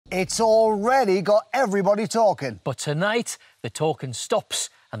It's already got everybody talking. But tonight, the talking stops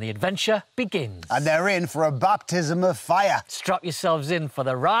and the adventure begins. And they're in for a baptism of fire. Strap yourselves in for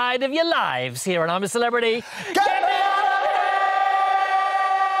the ride of your lives here on I'm a Celebrity. Get me out!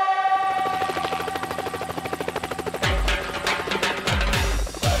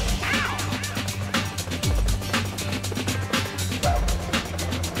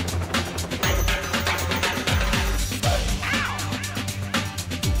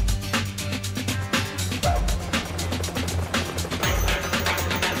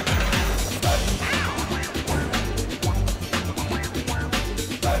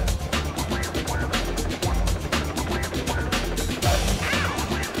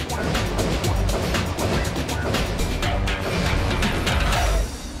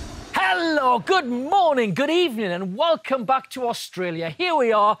 Good morning, good evening, and welcome back to Australia. Here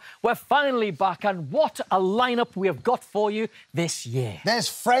we are, we're finally back, and what a lineup we have got for you this year. There's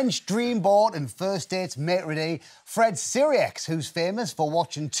French Dreamboat and First Dates Maitre D', Fred Siriex, who's famous for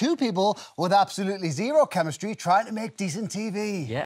watching two people with absolutely zero chemistry trying to make decent TV. Yeah.